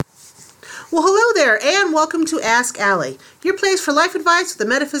Well, hello there, and welcome to Ask Allie, your place for life advice with a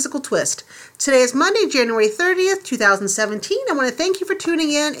metaphysical twist. Today is Monday, January 30th, 2017. I want to thank you for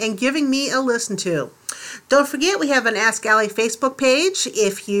tuning in and giving me a listen to. Don't forget, we have an Ask Allie Facebook page.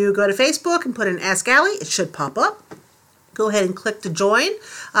 If you go to Facebook and put in Ask Allie, it should pop up. Go ahead and click to join.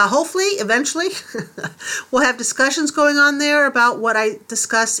 Hopefully, eventually, we'll have discussions going on there about what I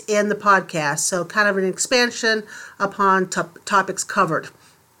discuss in the podcast. So kind of an expansion upon topics covered.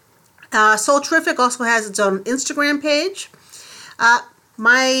 Soul Terrific also has its own Instagram page. I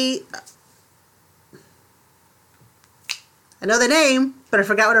know the name, but I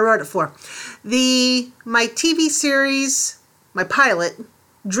forgot what I wrote it for. My TV series, my pilot,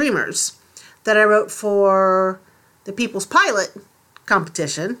 Dreamers, that I wrote for the People's Pilot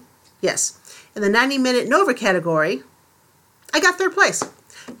competition. Yes. In the 90-minute Nova category, I got third place.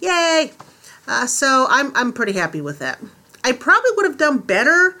 Yay! So I'm pretty happy with that. I probably would have done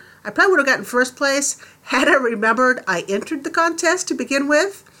better. I probably would have gotten first place had I remembered I entered the contest to begin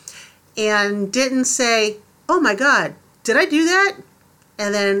with and didn't say, oh my God, did I do that?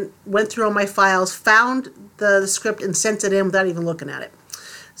 And then went through all my files, found the script and sent it in without even looking at it.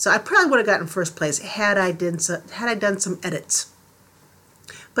 So I probably would have gotten first place had I done some edits.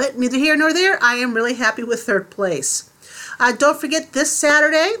 But neither here nor there, I am really happy with third place. Don't forget, this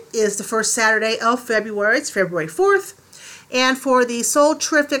Saturday is the first Saturday of February. It's February 4th. And for the Soul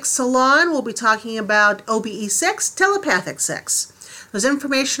Terrific Salon, we'll be talking about OBE sex, telepathic sex. There's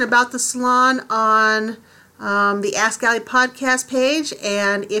information about the salon on the Ask Allie podcast page.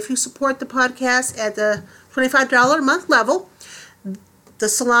 And if you support the podcast at the $25 a month level, the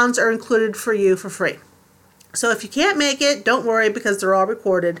salons are included for you for free. So if you can't make it, don't worry, because they're all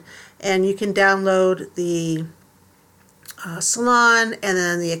recorded. And you can download the salon and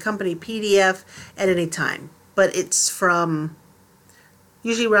then the accompanying PDF at any time. But it's from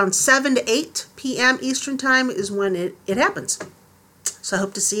usually around 7 to 8 p.m. Eastern Time is when it happens. So I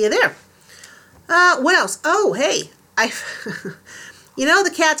hope to see you there. What else? Oh, hey, you know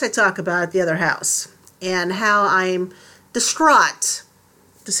the cats I talk about at the other house and how I'm distraught,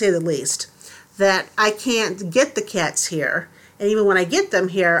 to say the least, that I can't get the cats here. And even when I get them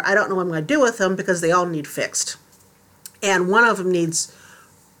here, I don't know what I'm going to do with them because they all need fixed. And one of them needs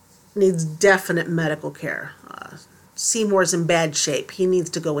definite medical care. Seymour's in bad shape. He needs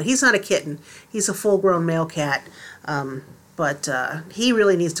to go in. He's not a kitten. He's a full-grown male cat. But he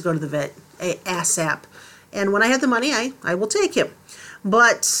really needs to go to the vet ASAP. And when I have the money, I will take him.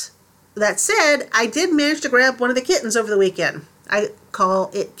 But that said, I did manage to grab one of the kittens over the weekend. I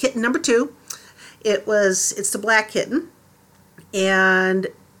call it kitten number 2. It's the black kitten. And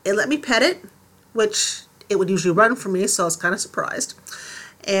it let me pet it, which it would usually run from me, so I was kind of surprised.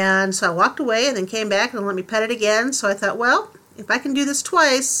 And so I walked away and then came back and let me pet it again. So I thought, well, if I can do this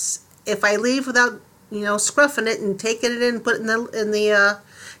twice, if I leave without, scruffing it and taking it in and putting it in the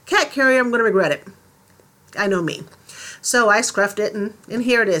cat carrier, I'm going to regret it. I know me. So I scruffed it, and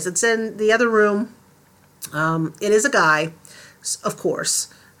here it is. It's in the other room. It is a guy, of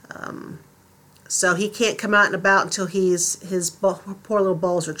course. So he can't come out and about until his poor little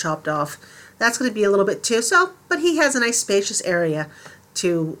balls are chopped off. That's going to be a little bit too. But he has a nice spacious area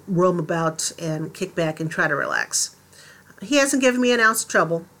to roam about and kick back and try to relax. He hasn't given me an ounce of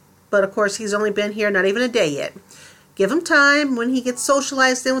trouble, but of course he's only been here not even a day yet. Give him time. When he gets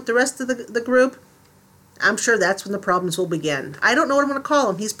socialized in with the rest of the group, I'm sure that's when the problems will begin. I don't know what I'm going to call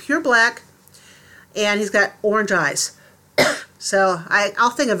him. He's pure black, and he's got orange eyes. So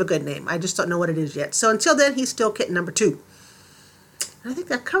I'll think of a good name. I just don't know what it is yet. So until then, he's still kitten number 2. I think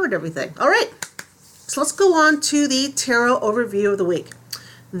that covered everything. All right. So let's go on to the tarot overview of the week.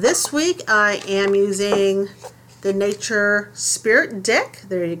 This week I am using the Nature Spirit deck.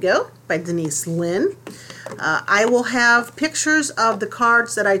 There you go, by Denise Linn. I will have pictures of the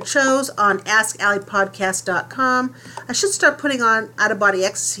cards that I chose on AskAlliePodcast.com. I should start putting on Out of Body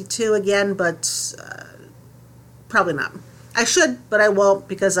Ecstasy too again, but probably not. I should, but I won't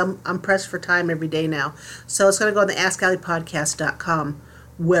because I'm pressed for time every day now. So it's going to go on the AskAlliePodcast.com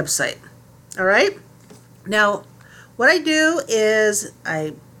website. All right? Now, what I do is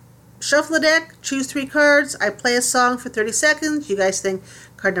I shuffle the deck, choose 3 cards, I play a song for 30 seconds. You guys think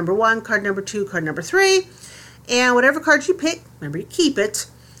card number 1, card number 2, card number 3. And whatever card you pick, remember you keep it.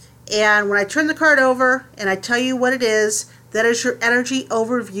 And when I turn the card over and I tell you what it is, that is your energy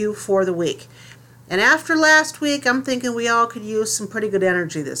overview for the week. And after last week, I'm thinking we all could use some pretty good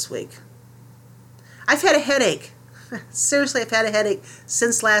energy this week. I've had a headache. Seriously, I've had a headache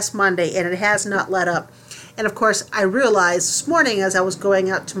since last Monday, and it has not let up. And of course, I realized this morning as I was going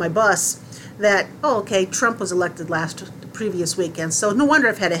out to my bus that, Trump was elected previous weekend, so no wonder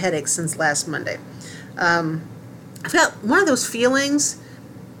I've had a headache since last Monday. I've got one of those feelings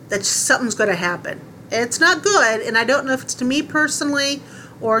that something's going to happen. It's not good, and I don't know if it's to me personally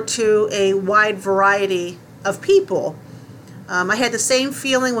or to a wide variety of people. I had the same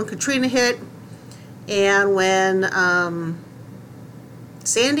feeling when Katrina hit and when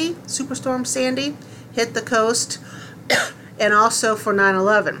Sandy, Superstorm Sandy, hit the coast, and also for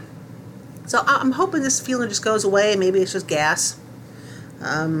 9/11. So I'm hoping this feeling just goes away. Maybe it's just gas.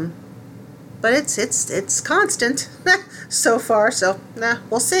 But it's constant so far, so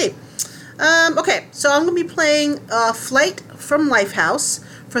we'll see. Okay, so I'm going to be playing Flight from Lifehouse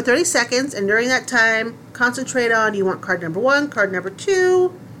for 30 seconds, and during that time, concentrate on, do you want card number 1, card number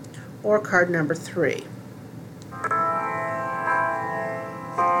 2, or card number 3?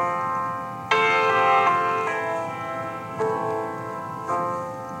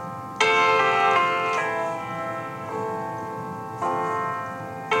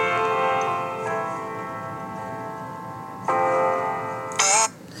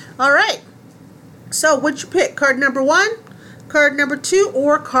 All right. So, what'd you pick? Card number 1, card number 2,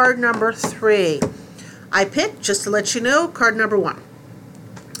 or card number 3? I picked, just to let you know, card number 1.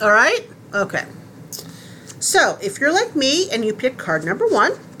 All right? Okay. So, if you're like me and you picked card number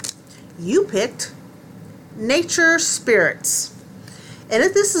 1, you picked Nature Spirits. And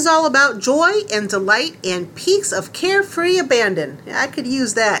this is all about joy and delight and peaks of carefree abandon. I could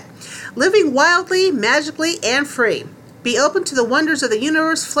use that. Living wildly, magically, and free. Be open to the wonders of the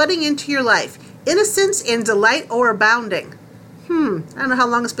universe flooding into your life. Innocence and delight are abounding. I don't know how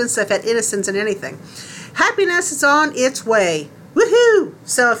long it's been since I've had innocence in anything. Happiness is on its way. Woohoo!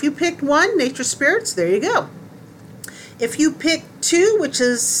 So if you picked 1, Nature Spirits, there you go. If you picked 2, which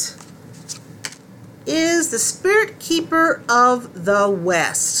is the Spirit Keeper of the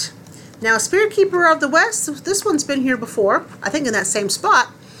West. Now, Spirit Keeper of the West, this one's been here before, I think in that same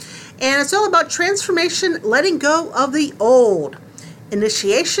spot. And it's all about transformation, letting go of the old.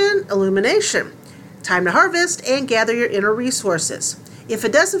 Initiation, illumination. Time to harvest and gather your inner resources. If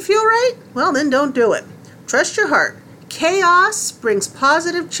it doesn't feel right, well then don't do it. Trust your heart. Chaos brings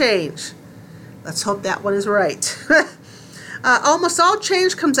positive change. Let's hope that one is right. Almost all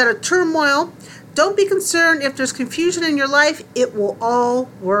change comes out of turmoil. Don't be concerned if there's confusion in your life. It will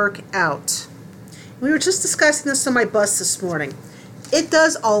all work out. We were just discussing this on my bus this morning. It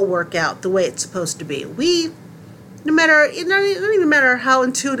does all work out the way it's supposed to be. No matter how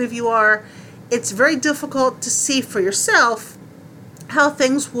intuitive you are, it's very difficult to see for yourself how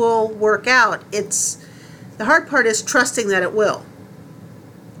things will work out. The hard part is trusting that it will.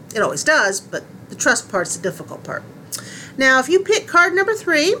 It always does, but the trust part's the difficult part. Now, if you pick card number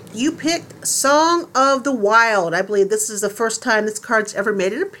 3, you picked Song of the Wild. I believe this is the first time this card's ever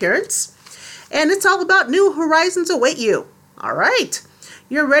made an appearance. And it's all about new horizons await you. All right.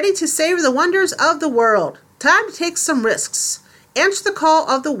 You're ready to savor the wonders of the world. Time to take some risks. Answer the call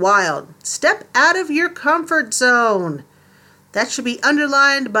of the wild. Step out of your comfort zone. That should be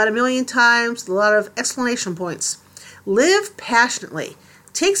underlined about 1,000,000 times, a lot of exclamation points. Live passionately.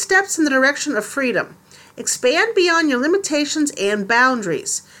 Take steps in the direction of freedom. Expand beyond your limitations and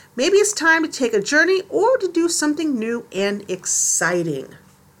boundaries. Maybe it's time to take a journey or to do something new and exciting.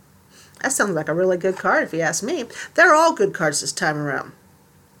 That sounds like a really good card if you ask me. They're all good cards this time around.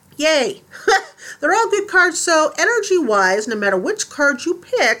 Yay! They're all good cards, so energy-wise, no matter which card you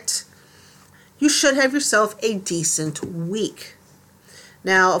picked, you should have yourself a decent week.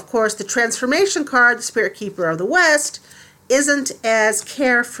 Now, of course, the transformation card, the Spirit Keeper of the West, isn't as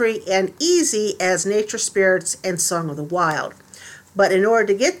carefree and easy as Nature Spirits and Song of the Wild. But in order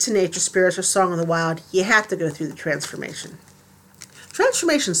to get to Nature Spirits or Song of the Wild, you have to go through the transformation.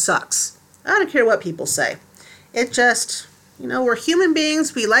 Transformation sucks. I don't care what people say. It just, we're human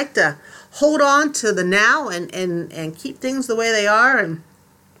beings. We like to hold on to the now and keep things the way they are. And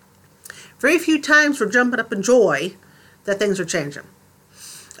very few times we're jumping up in joy that things are changing.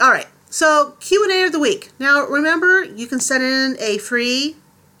 All right. So Q&A of the week. Now, remember, you can send in a free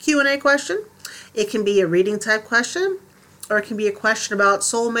Q&A question. It can be a reading type question, or it can be a question about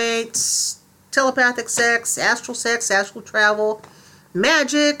soulmates, telepathic sex, astral travel,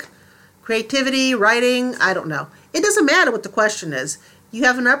 magic, creativity, writing, I don't know. It doesn't matter what the question is. You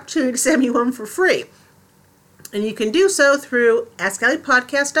have an opportunity to send me one for free. And you can do so through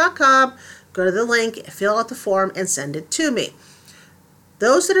AskAlliePodcast.com. Go to the link, fill out the form, and send it to me.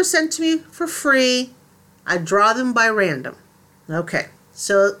 Those that are sent to me for free, I draw them by random. Okay,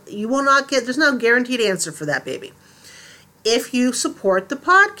 so you will not get, there's no guaranteed answer for that, baby. If you support the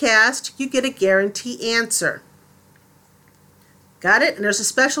podcast, you get a guaranteed answer. Got it? And there's a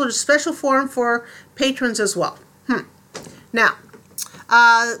special form for patrons as well. Now,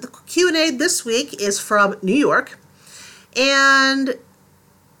 the Q&A this week is from New York, and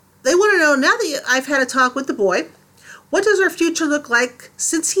they want to know, now that I've had a talk with the boy, what does our future look like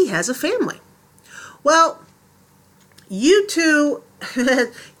since he has a family? Well, you two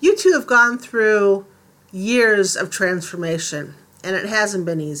have gone through years of transformation, and it hasn't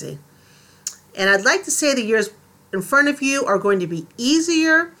been easy. And I'd like to say the years in front of you are going to be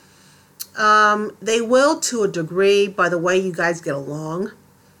easier. They will, to a degree, by the way you guys get along.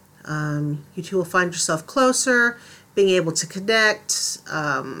 You two will find yourself closer, being able to connect.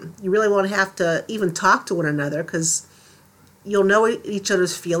 You really won't have to even talk to one another, because you'll know each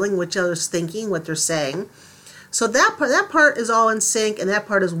other's feeling, what each other's thinking, what they're saying. So that part is all in sync, and that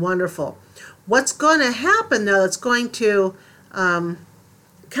part is wonderful. What's going to happen, though, that's going to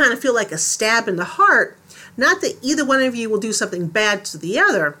kind of feel like a stab in the heart, not that either one of you will do something bad to the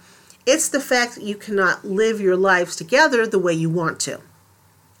other, it's the fact that you cannot live your lives together the way you want to.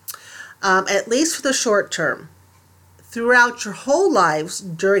 At least for the short term. Throughout your whole lives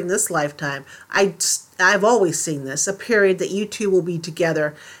during this lifetime, I've always seen this, a period that you two will be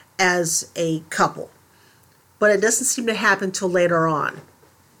together as a couple. But it doesn't seem to happen till later on.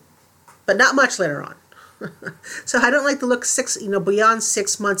 But not much later on. So I don't like to look beyond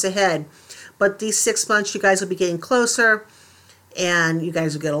 6 months ahead. But these 6 months, you guys will be getting closer, and you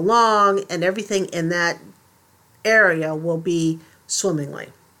guys will get along, and everything in that area will be swimmingly.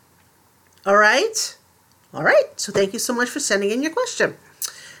 All right? All right. So thank you so much for sending in your question.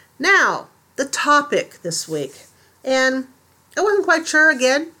 Now, the topic this week. And I wasn't quite sure,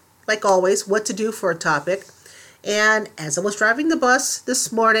 again, like always, what to do for a topic. And as I was driving the bus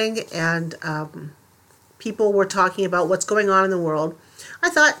this morning and people were talking about what's going on in the world, I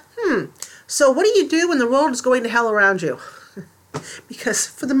thought, so what do you do when the world is going to hell around you? Because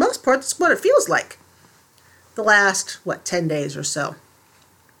for the most part, that's what it feels like. The last, 10 days or so.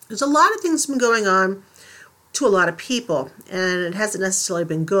 There's a lot of things been going on to a lot of people, and it hasn't necessarily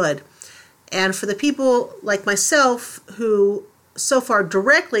been good. And for the people like myself who so far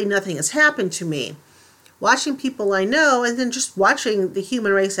directly nothing has happened to me, watching people I know, and then just watching the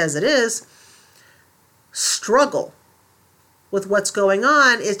human race as it is, struggle with what's going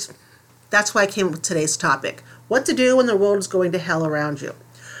on, that's why I came up with today's topic. What to do when the world is going to hell around you.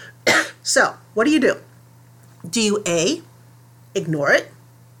 So, what do? Do you A, ignore it?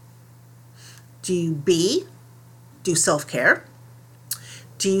 Do you B, do self-care?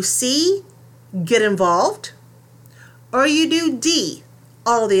 Do you C, get involved? Or you do D,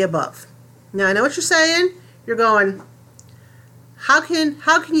 all of the above? Now, I know what you're saying. You're going, how can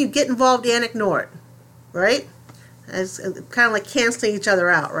you get involved and ignore it, right? It's kind of like canceling each other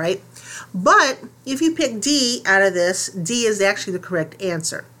out, right? But if you pick D out of this, D is actually the correct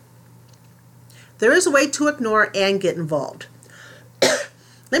answer. There is a way to ignore and get involved.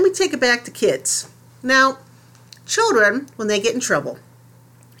 Let me take it back to kids. Now, children, when they get in trouble,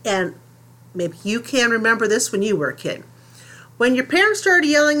 and maybe you can remember this when you were a kid, when your parents started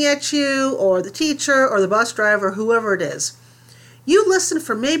yelling at you, or the teacher, or the bus driver, whoever it is, you listen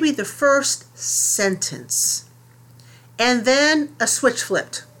for maybe the first sentence, and then a switch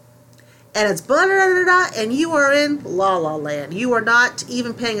flipped. And it's blah, blah, blah, blah, and you are in la la land. You are not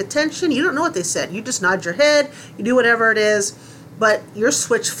even paying attention. You don't know what they said. You just nod your head. You do whatever it is. But your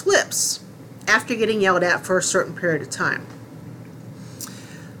switch flips after getting yelled at for a certain period of time.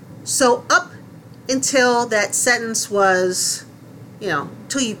 So up until that sentence was,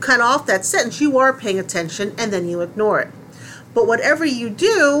 until you cut off that sentence, you are paying attention, and then you ignore it. But whatever you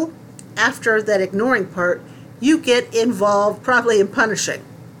do after that ignoring part, you get involved probably in punishing,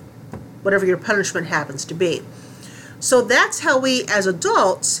 whatever your punishment happens to be. So that's how we as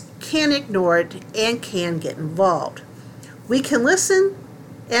adults can ignore it and can get involved. We can listen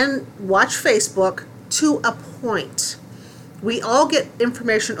and watch Facebook to a point. We all get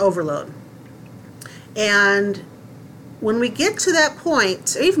information overload. And when we get to that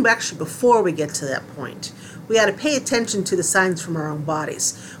point, or even actually before we get to that point, we got to pay attention to the signs from our own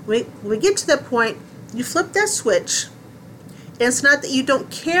bodies. When we get to that point, you flip that switch, and it's not that you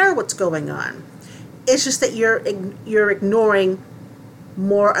don't care what's going on. It's just that you're ignoring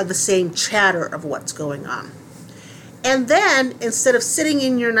more of the same chatter of what's going on. And then, instead of sitting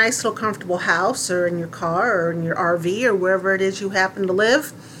in your nice little comfortable house, or in your car, or in your RV, or wherever it is you happen to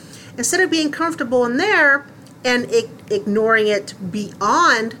live, instead of being comfortable in there and ignoring it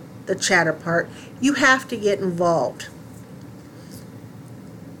beyond the chatter part, you have to get involved.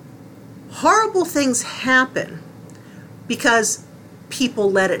 Horrible things happen because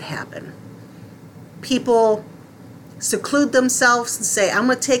people let it happen. People seclude themselves and say, I'm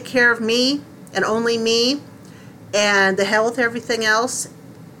going to take care of me and only me. and the hell with everything else.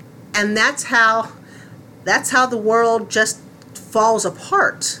 And that's how the world just falls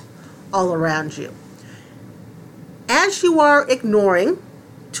apart all around you. As you are ignoring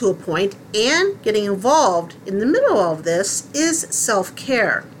to a point and getting involved in the middle of this is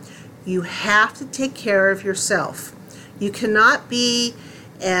self-care. You have to take care of yourself. You cannot be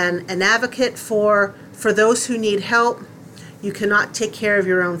an advocate for those who need help. You cannot take care of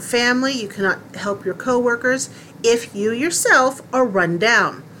your own family. You cannot help your coworkers if you yourself are run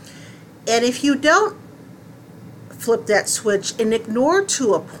down. And if you don't flip that switch and ignore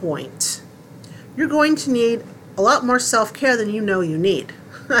to a point, you're going to need a lot more self-care than you know you need.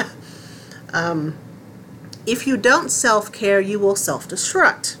 If you don't self-care, you will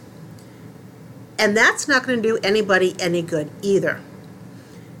self-destruct. And that's not going to do anybody any good either.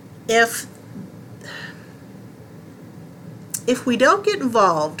 If we don't get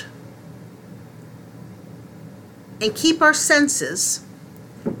involved and keep our senses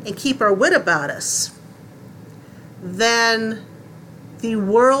and keep our wit about us, then the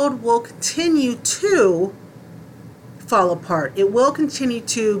world will continue to fall apart. It will continue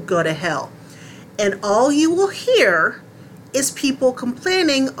to go to hell. And all you will hear is people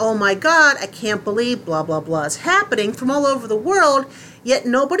complaining, oh my God, I can't believe blah, blah, blah is happening from all over the world, yet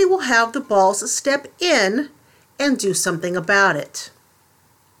nobody will have the balls to step in and do something about it.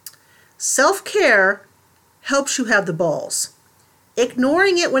 Self-care helps you have the balls.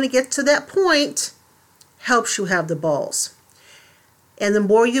 Ignoring it when it gets to that point helps you have the balls. And the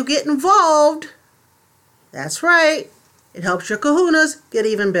more you get involved, that's right, it helps your kahunas get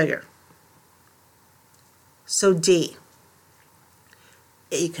even bigger. So D,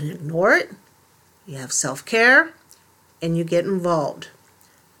 you can ignore it, you have self-care, and you get involved.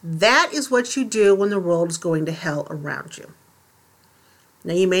 That is what you do when the world is going to hell around you.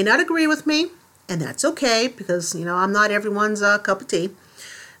 Now, you may not agree with me, and that's okay, because, I'm not everyone's cup of tea,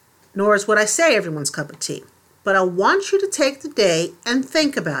 nor is what I say everyone's cup of tea. But I want you to take the day and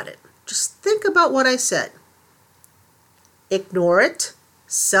think about it. Just think about what I said. Ignore it,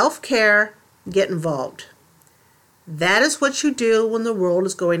 self-care, get involved. That is what you do when the world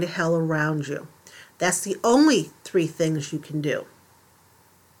is going to hell around you. That's the only 3 things you can do.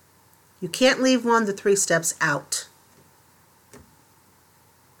 You can't leave one of the 3 steps out.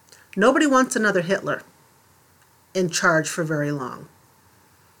 Nobody wants another Hitler in charge for very long.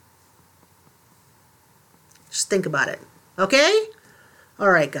 Just think about it. Okay? All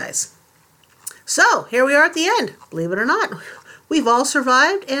right, guys. So, here we are at the end. Believe it or not, we've all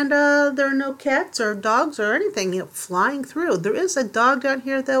survived, and there are no cats or dogs or anything flying through. There is a dog down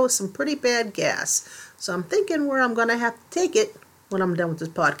here, though, with some pretty bad gas. So I'm thinking where I'm going to have to take it when I'm done with this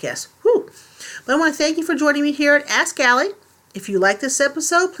podcast. Whew. But I want to thank you for joining me here at Ask Allie. If you like this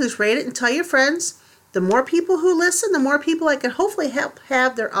episode, please rate it and tell your friends. The more people who listen, the more people I can hopefully help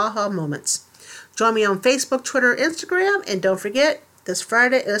have their aha moments. Join me on Facebook, Twitter, Instagram, and don't forget, this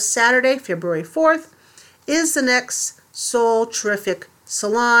Saturday, February 4th, is the next Soul Terrific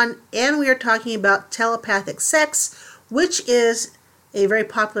Salon, and we are talking about telepathic sex, which is a very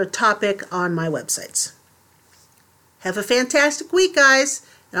popular topic on my websites. Have a fantastic week, guys,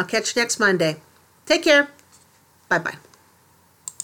 and I'll catch you next Monday. Take care. Bye-bye.